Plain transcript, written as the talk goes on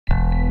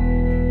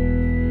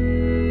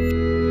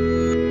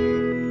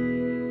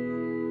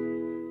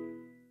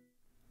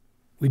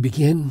We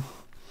begin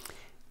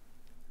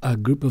a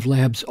group of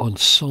labs on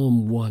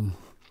Psalm 1.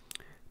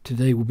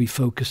 Today we'll be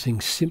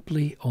focusing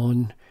simply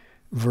on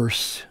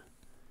verse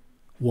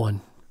 1.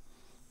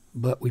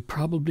 But we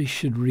probably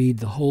should read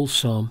the whole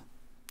psalm,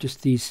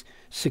 just these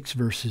 6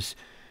 verses,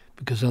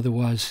 because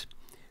otherwise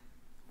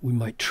we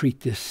might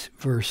treat this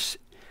verse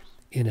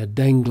in a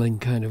dangling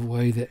kind of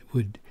way that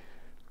would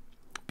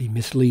be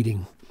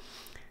misleading.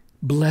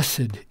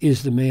 Blessed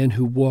is the man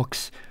who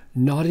walks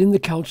not in the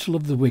counsel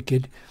of the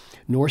wicked,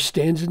 nor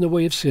stands in the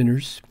way of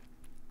sinners,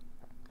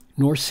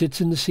 nor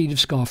sits in the seat of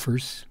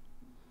scoffers,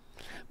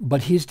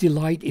 but his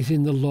delight is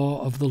in the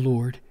law of the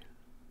Lord,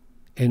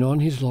 and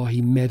on his law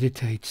he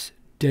meditates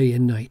day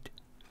and night.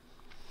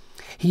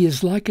 He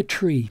is like a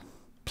tree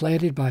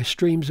planted by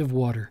streams of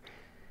water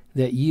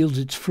that yields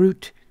its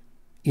fruit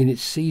in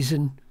its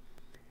season,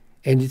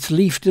 and its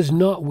leaf does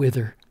not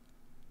wither.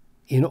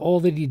 In all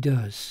that he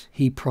does,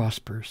 he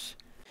prospers.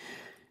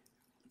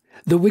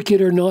 The wicked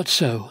are not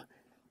so,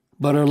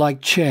 but are like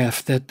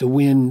chaff that the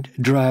wind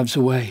drives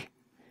away.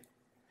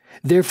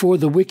 Therefore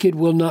the wicked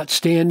will not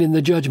stand in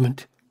the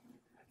judgment,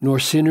 nor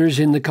sinners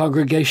in the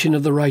congregation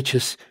of the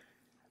righteous.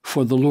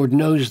 For the Lord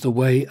knows the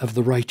way of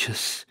the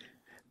righteous,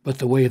 but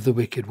the way of the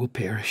wicked will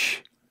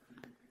perish.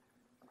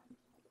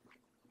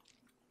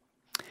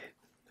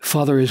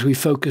 Father, as we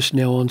focus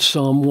now on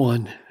Psalm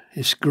 1,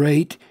 this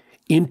great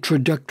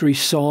introductory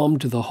psalm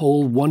to the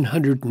whole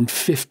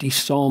 150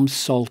 Psalms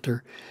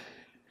Psalter,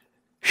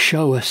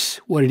 show us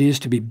what it is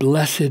to be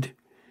blessed,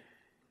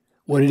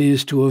 what it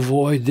is to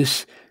avoid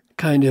this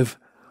kind of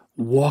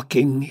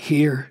walking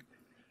here,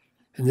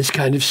 and this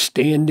kind of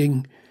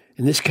standing,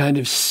 and this kind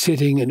of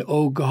sitting. And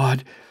oh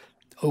God,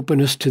 open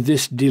us to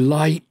this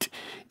delight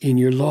in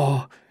your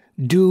law.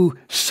 Do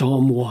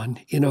Psalm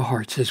 1 in our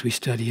hearts as we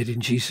study it. In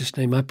Jesus'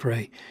 name I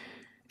pray.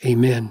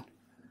 Amen.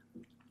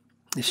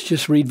 Let's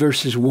just read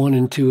verses 1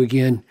 and 2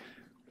 again.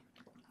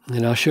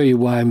 And I'll show you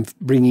why I'm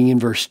bringing in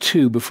verse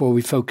 2 before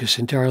we focus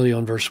entirely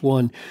on verse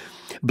 1.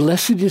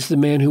 Blessed is the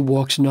man who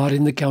walks not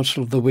in the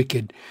counsel of the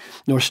wicked,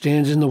 nor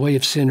stands in the way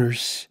of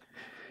sinners,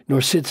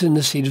 nor sits in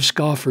the seat of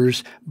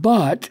scoffers.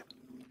 But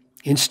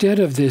instead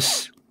of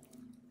this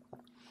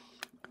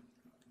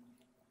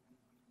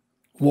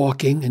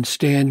walking and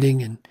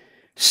standing and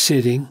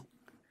sitting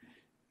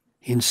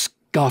in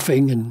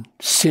scoffing and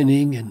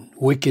sinning and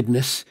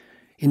wickedness,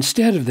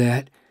 instead of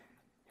that,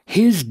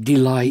 his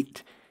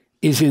delight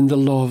is in the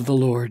law of the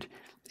Lord,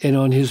 and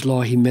on his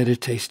law he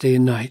meditates day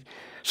and night.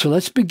 So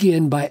let's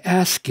begin by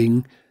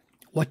asking,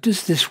 what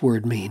does this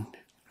word mean?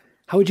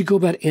 How would you go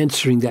about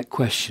answering that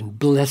question,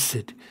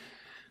 blessed?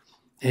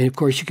 And of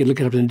course, you could look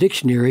it up in a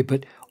dictionary,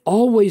 but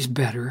always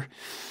better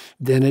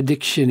than a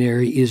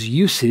dictionary is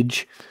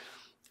usage.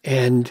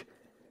 And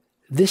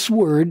this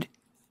word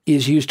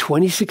is used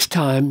 26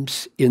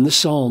 times in the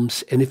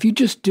Psalms. And if you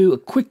just do a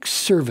quick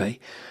survey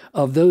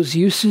of those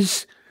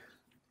uses,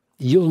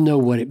 you'll know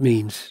what it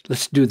means.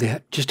 Let's do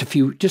that. Just a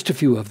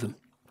few of them.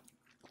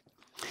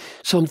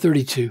 Psalm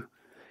 32.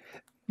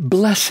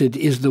 Blessed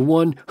is the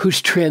one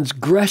whose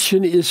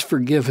transgression is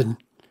forgiven.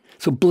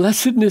 So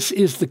blessedness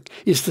is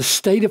the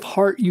state of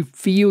heart you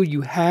feel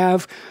you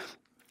have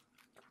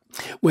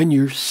when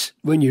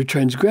your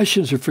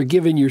transgressions are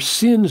forgiven, your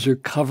sins are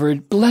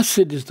covered.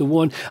 Blessed is the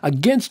one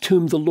against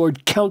whom the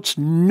Lord counts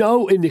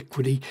no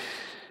iniquity.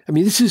 I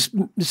mean,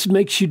 this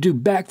makes you do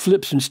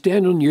backflips and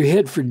stand on your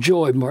head for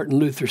joy, Martin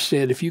Luther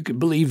said, if you could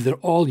believe that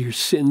all your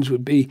sins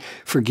would be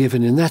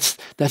forgiven. And that's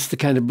the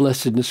kind of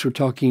blessedness we're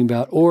talking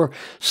about. Or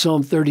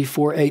Psalm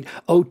 34:8,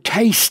 oh,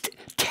 taste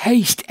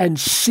and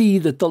see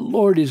that the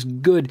Lord is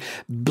good.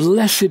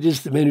 Blessed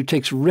is the man who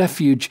takes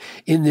refuge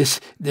in this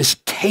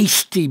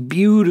tasty,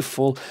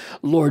 beautiful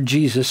Lord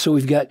Jesus. So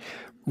we've got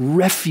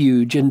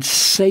refuge and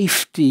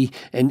safety,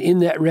 and in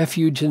that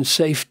refuge and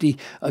safety,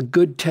 a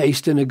good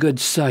taste and a good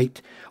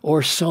sight.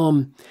 Or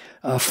Psalm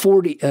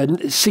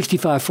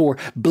 65:4,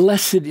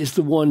 blessed is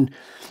the one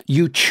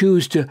you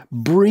choose to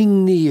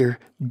bring near,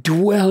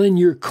 dwell in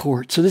your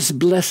court. So this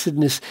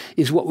blessedness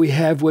is what we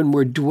have when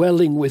we're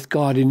dwelling with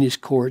God in his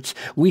courts.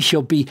 We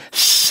shall be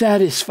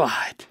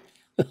satisfied.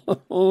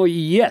 Oh,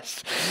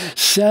 yes,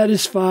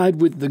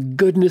 satisfied with the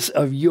goodness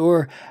of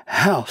your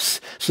house.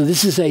 So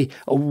this is a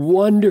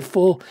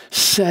wonderful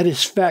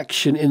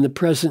satisfaction in the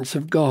presence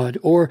of God.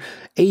 Or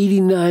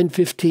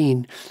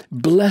 89:15,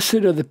 blessed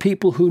are the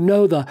people who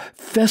know the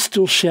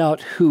festal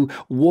shout, who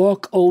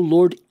walk, O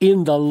Lord,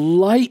 in the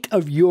light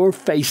of your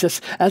face.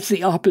 That's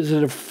the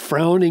opposite of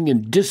frowning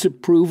and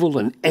disapproval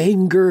and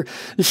anger.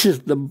 This is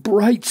the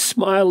bright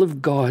smile of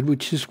God,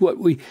 which is what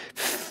we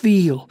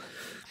feel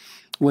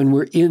when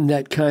we're in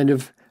that kind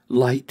of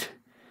light.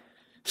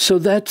 So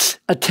that's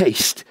a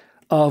taste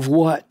of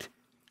what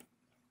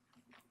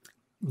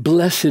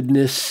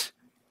blessedness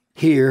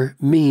here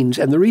means.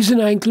 And the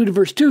reason I included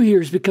verse 2 here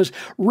is because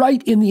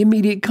right in the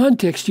immediate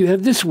context, you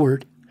have this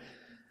word.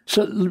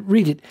 So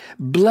read it.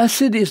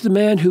 Blessed is the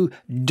man who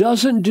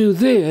doesn't do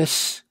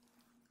this,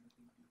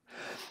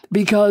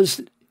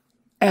 because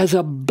as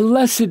a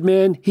blessed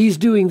man, he's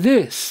doing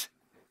this.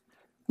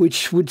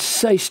 which would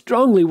say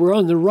strongly we're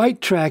on the right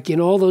track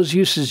in all those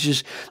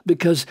usages,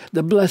 because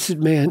the blessed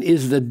man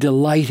is the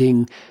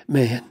delighting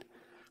man.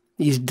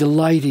 He's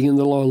delighting in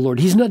the law of the Lord.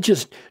 He's not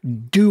just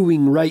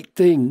doing right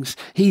things.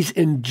 He's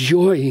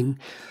enjoying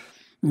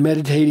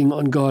meditating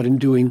on God and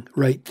doing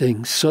right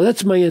things. So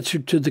that's my answer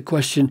to the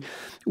question,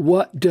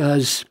 what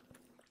does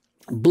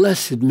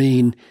blessed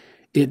mean?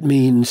 It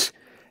means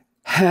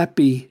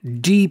happy,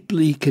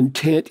 deeply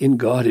content in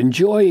God,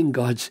 enjoying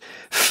God's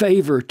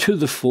favor to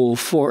the full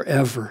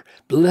forever.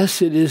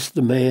 Blessed is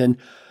the man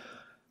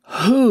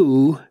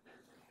who,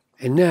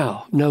 and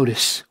now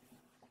notice,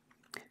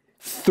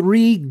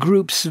 3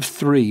 groups of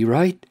 3,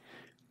 right?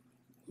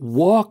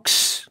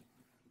 Walks,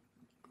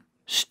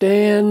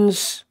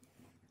 stands,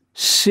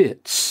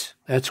 sits.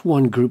 That's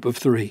one group of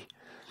 3.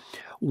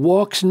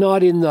 Walks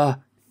not in the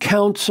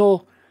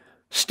counsel,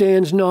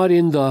 stands not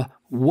in the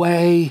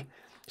way,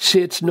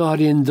 sits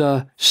not in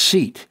the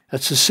seat.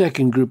 That's the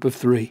second group of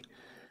 3.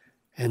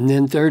 And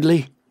then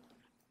thirdly,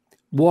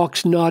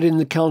 walks not in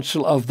the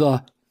counsel of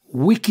the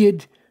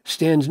wicked,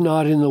 stands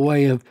not in the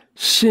way of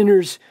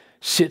sinners,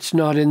 sits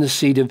not in the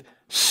seat of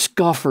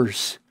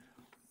scoffers.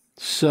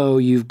 So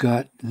you've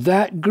got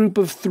that group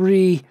of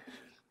 3,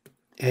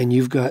 and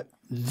you've got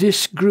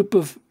this group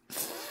of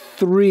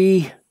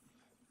 3,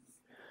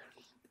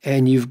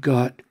 and you've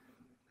got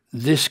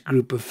this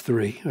group of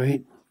 3,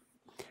 right?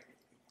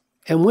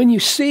 And when you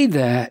see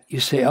that,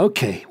 you say,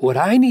 okay, what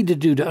I need to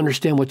do to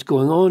understand what's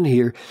going on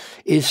here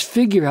is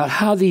figure out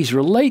how these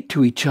relate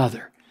to each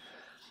other.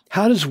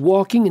 How does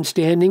walking and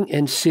standing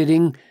and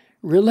sitting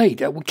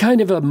relate? What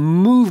kind of a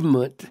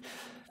movement?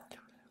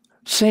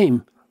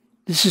 Same.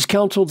 This is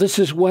counsel, this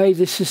is way,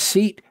 this is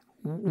seat.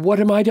 What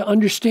am I to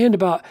understand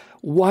about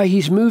why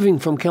he's moving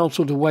from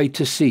counsel to way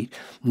to seat?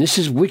 And this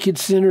is wicked,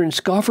 sinner, and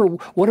scoffer.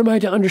 What am I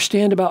to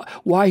understand about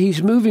why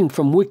he's moving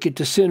from wicked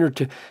to sinner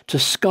to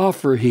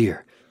scoffer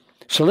here?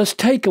 So let's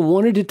take them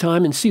one at a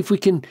time and see if we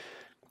can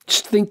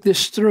think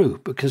this through,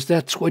 because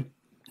that's what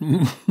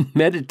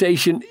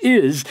meditation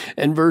is.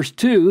 And verse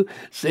 2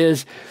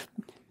 says,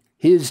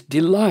 his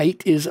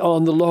delight is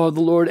on the law of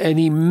the Lord, and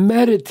he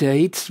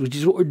meditates, which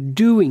is what we're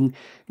doing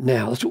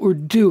now. That's what we're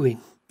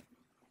doing.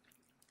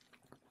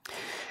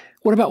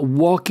 What about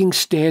walking,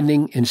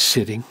 standing, and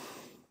sitting?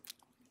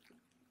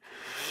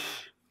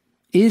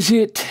 Is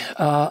it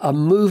a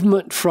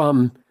movement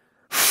from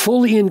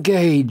fully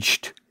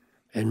engaged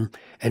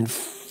and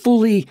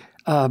fully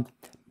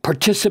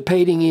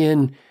participating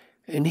in,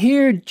 and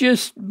here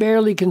just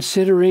barely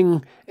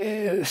considering,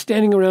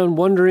 standing around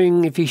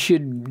wondering if he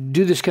should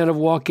do this kind of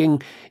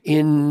walking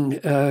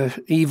in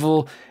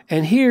evil,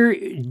 and here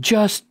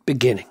just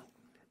beginning?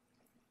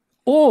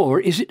 Or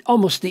is it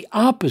almost the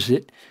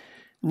opposite,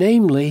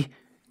 namely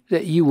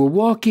that you were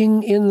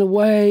walking in the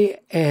way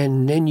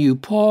and then you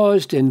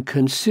paused and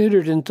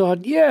considered and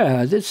thought,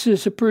 yeah, this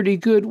is a pretty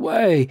good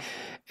way,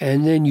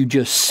 and then you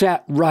just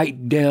sat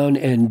right down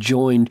and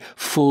joined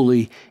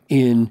fully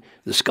in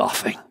the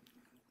scoffing?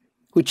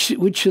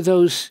 Which of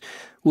those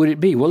would it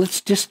be? Well,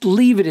 let's just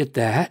leave it at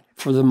that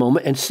for the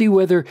moment and see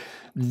whether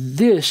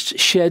this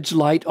sheds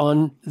light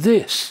on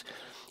this.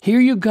 Here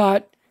you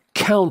got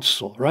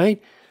counsel,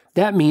 right?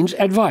 That means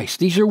advice.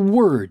 These are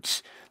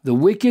words. The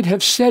wicked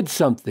have said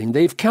something.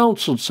 They've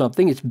counseled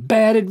something. It's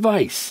bad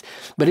advice,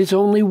 but it's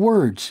only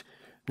words.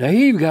 Now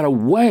here you've got a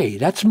way.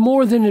 That's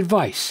more than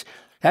advice.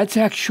 That's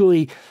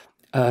actually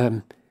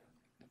a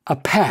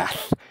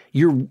path.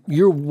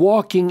 You're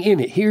walking in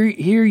it. Here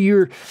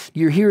you're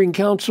hearing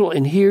counsel,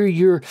 and here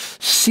you're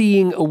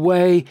seeing a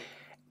way,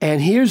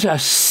 and here's a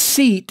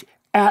seat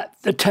at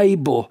the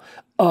table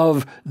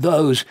of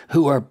those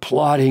who are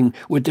plotting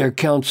with their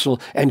counsel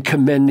and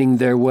commending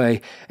their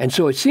way. And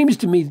so it seems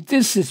to me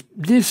this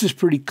is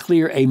pretty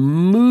clear, a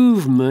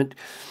movement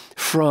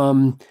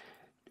from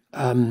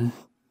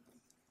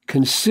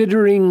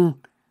considering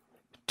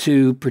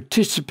to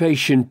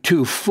participation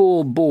to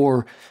full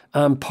bore,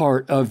 I'm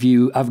part of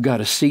you, I've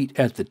got a seat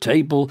at the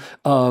table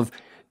of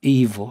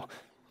evil.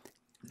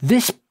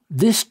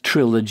 This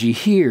trilogy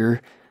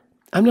here,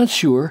 I'm not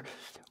sure.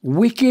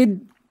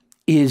 Wicked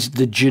is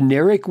the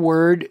generic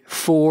word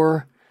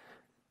for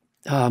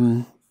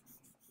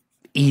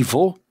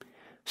evil.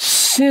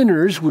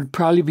 Sinners would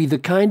probably be the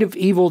kind of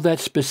evil that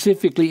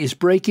specifically is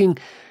breaking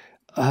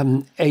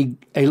a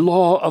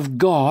law of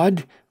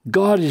God.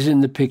 God is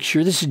in the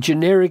picture. This is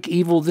generic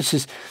evil. This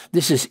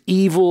is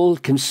evil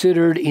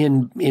considered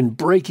in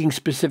breaking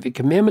specific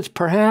commandments,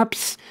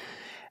 perhaps.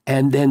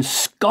 And then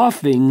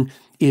scoffing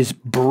is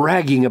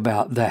bragging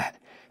about that.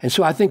 And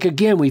so I think,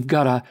 again, we've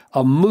got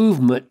a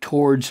movement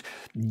towards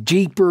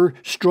deeper,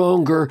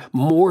 stronger,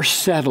 more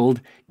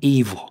settled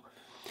evil.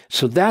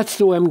 So that's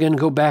the way I'm going to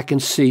go back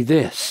and see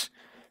this.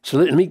 So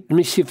let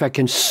me see if I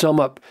can sum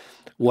up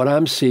what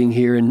I'm seeing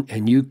here,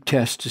 and you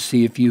test to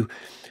see if you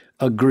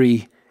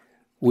agree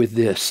with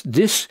this.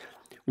 This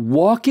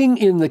walking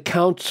in the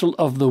counsel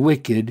of the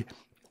wicked,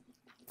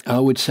 I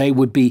would say,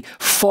 would be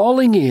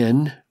falling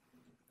in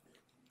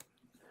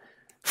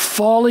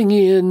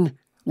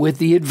with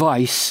the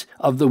advice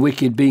of the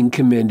wicked being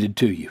commended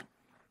to you.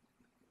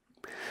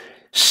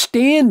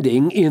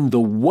 standing in the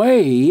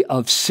way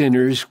of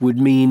sinners would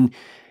mean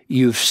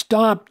you've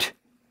stopped,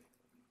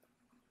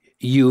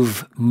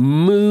 you've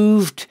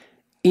moved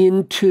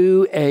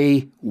into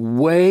a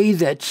way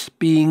that's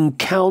being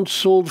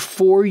counseled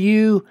for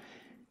you,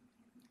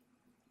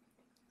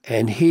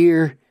 and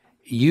here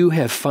you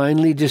have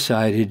finally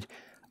decided,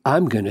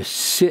 I'm going to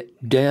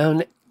sit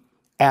down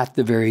at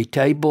the very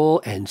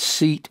table and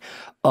seat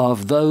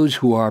of those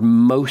who are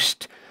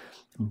most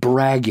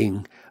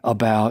bragging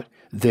about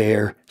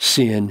their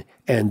sin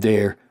and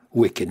their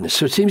wickedness.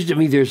 So it seems to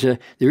me there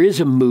is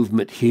a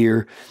movement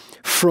here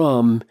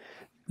from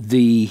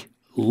the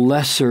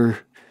lesser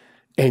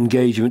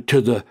engagement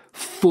to the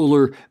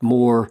fuller,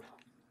 more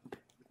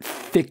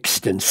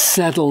fixed and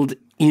settled,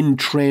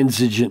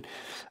 intransigent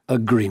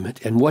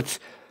agreement. And what's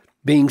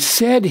being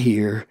said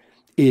here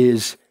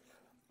is,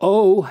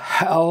 oh,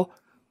 how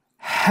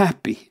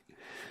happy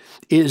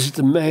is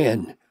the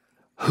man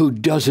who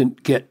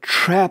doesn't get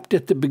trapped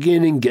at the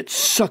beginning, gets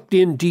sucked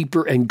in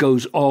deeper, and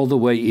goes all the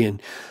way in.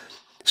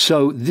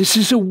 So this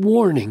is a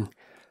warning.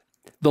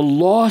 The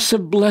loss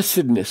of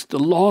blessedness, the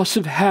loss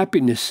of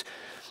happiness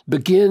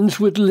begins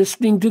with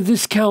listening to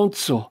this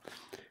counsel,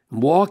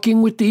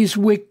 walking with these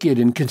wicked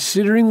and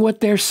considering what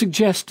they're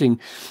suggesting,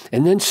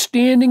 and then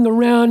standing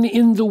around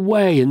in the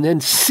way, and then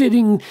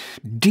sitting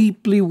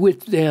deeply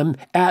with them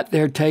at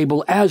their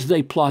table as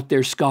they plot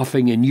their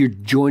scoffing, and you're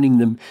joining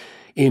them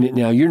in it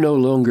now. You're no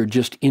longer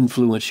just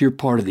influence, you're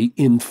part of the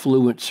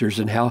influencers,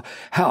 and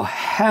how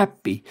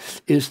happy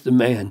is the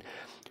man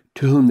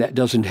to whom that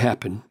doesn't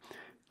happen.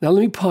 Now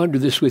let me ponder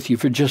this with you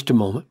for just a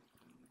moment.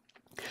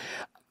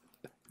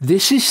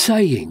 This is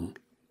saying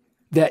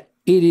that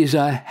it is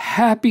a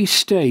happy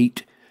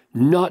state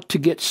not to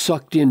get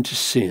sucked into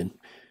sin.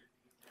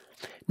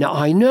 Now,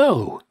 I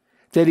know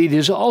that it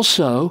is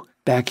also,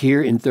 back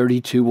here in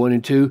 32, 1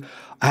 and 2,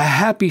 a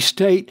happy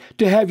state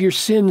to have your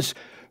sins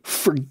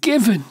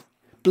forgiven.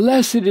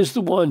 Blessed is the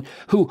one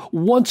who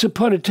once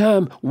upon a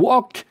time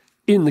walked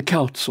in the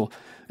counsel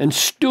and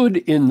stood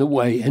in the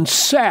way and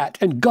sat,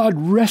 and God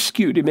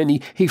rescued him,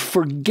 and he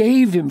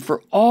forgave him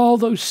for all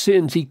those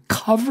sins. He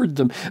covered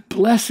them.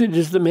 Blessed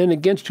is the man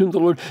against whom the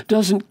Lord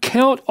doesn't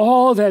count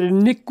all that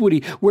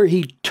iniquity, where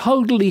he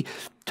totally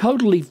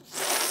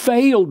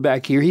failed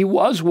back here. He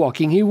was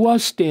walking, he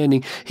was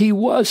standing, he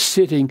was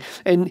sitting,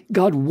 and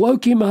God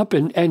woke him up,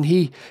 and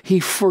he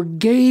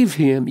forgave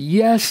him.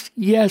 Yes,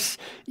 yes,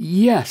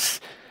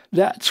 yes.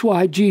 That's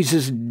why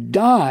Jesus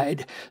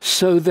died,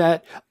 so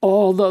that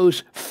all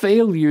those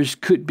failures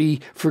could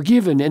be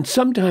forgiven. And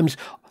sometimes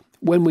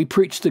when we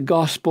preach the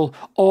gospel,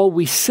 all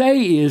we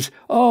say is,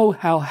 oh,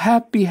 how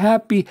happy,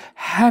 happy,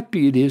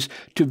 happy it is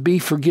to be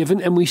forgiven.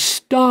 And we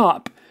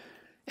stop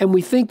and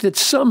we think that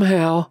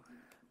somehow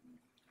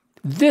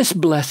this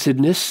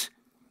blessedness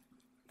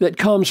that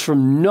comes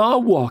from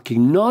not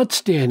walking, not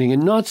standing,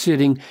 and not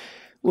sitting,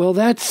 well,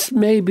 that's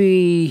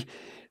maybe...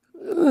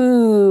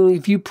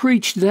 if you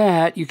preach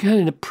that, you're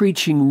kind of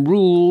preaching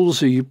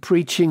rules, or you're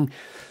preaching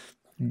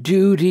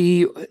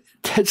duty.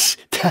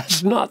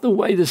 That's not the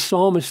way the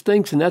psalmist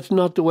thinks, and that's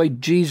not the way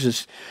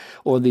Jesus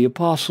or the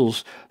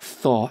apostles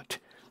thought.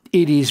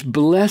 It is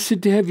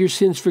blessed to have your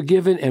sins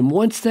forgiven, and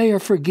once they are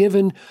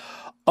forgiven,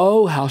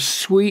 oh, how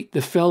sweet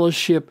the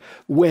fellowship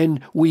when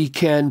we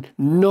can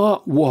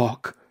not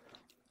walk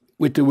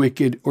with the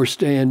wicked, or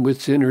stand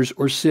with sinners,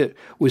 or sit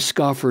with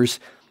scoffers.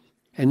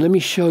 And let me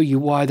show you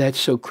why that's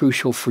so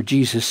crucial for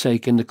Jesus'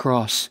 sake in the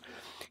cross.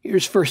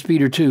 Here's 1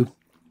 Peter 2.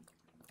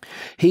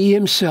 He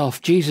himself,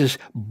 Jesus,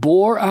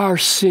 bore our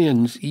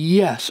sins.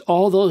 Yes,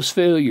 all those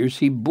failures.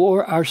 He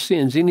bore our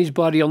sins in his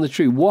body on the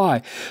tree.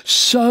 Why?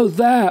 So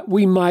that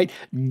we might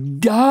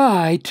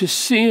die to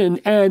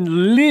sin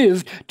and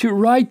live to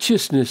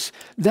righteousness.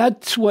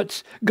 That's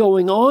what's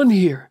going on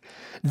here.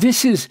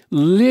 This is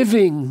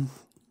living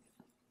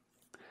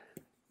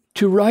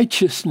to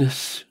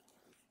righteousness.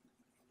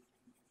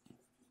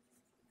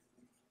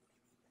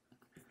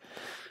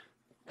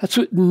 That's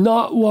what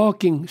not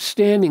walking,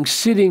 standing,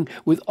 sitting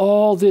with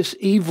all this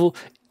evil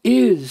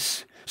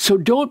is. So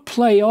don't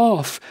play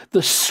off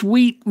the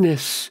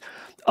sweetness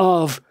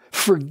of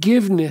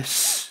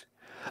forgiveness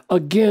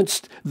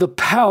against the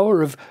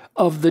power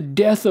of the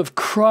death of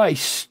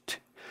Christ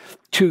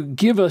to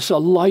give us a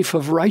life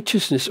of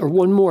righteousness. Or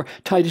one more,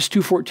 Titus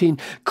 2:14,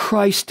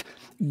 Christ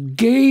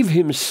gave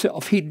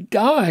himself, he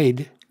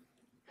died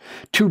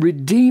to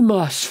redeem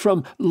us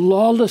from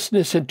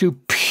lawlessness and to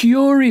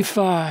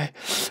purify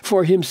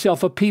for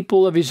himself a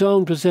people of his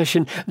own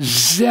possession,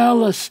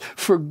 zealous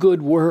for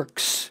good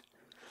works.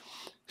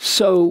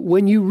 So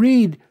when you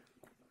read,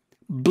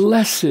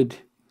 blessed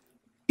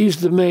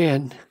is the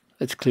man,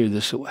 let's clear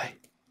this away.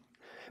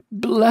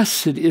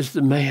 Blessed is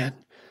the man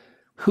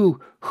who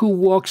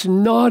walks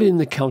not in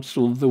the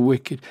counsel of the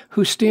wicked,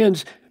 who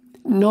stands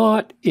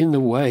not in the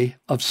way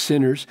of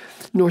sinners,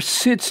 nor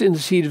sits in the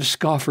seat of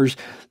scoffers.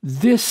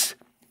 This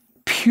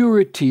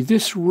purity,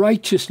 this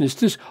righteousness,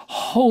 this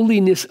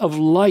holiness of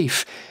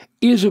life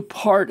is a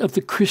part of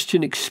the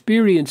Christian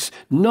experience,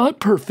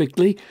 not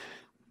perfectly,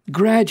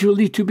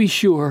 gradually to be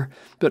sure,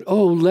 but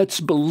let's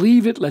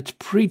believe it, let's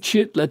preach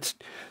it, let's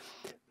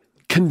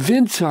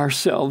convince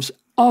ourselves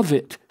of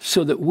it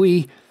so that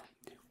we,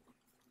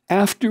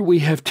 after we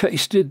have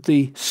tasted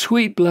the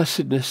sweet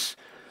blessedness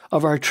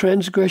of our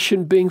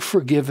transgression being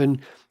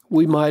forgiven,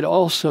 we might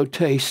also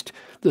taste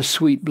the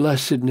sweet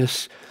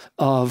blessedness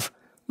of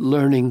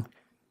learning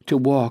to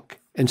walk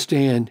and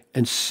stand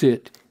and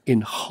sit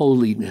in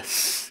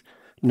holiness,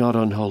 not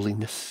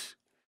unholiness.